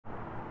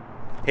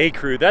Hey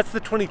crew, that's the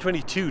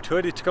 2022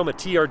 Toyota Tacoma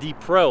TRD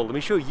Pro. Let me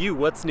show you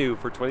what's new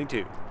for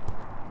 22.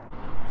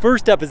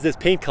 First up is this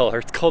paint color.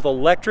 It's called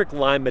Electric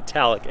Lime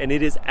Metallic, and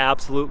it is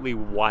absolutely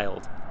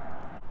wild.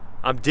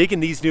 I'm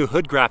digging these new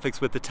hood graphics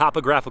with the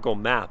topographical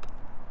map.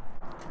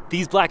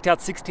 These blacked out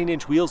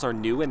 16-inch wheels are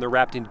new and they're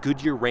wrapped in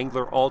Goodyear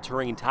Wrangler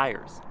all-terrain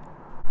tires.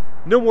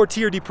 No more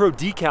TRD Pro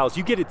decals,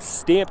 you get it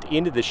stamped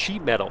into the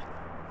sheet metal.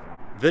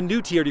 The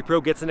new TRD Pro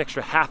gets an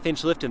extra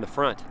half-inch lift in the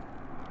front.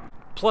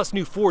 Plus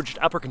new forged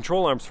upper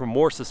control arms for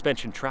more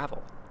suspension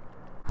travel.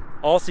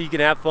 Also, you can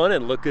have fun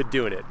and look good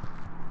doing it.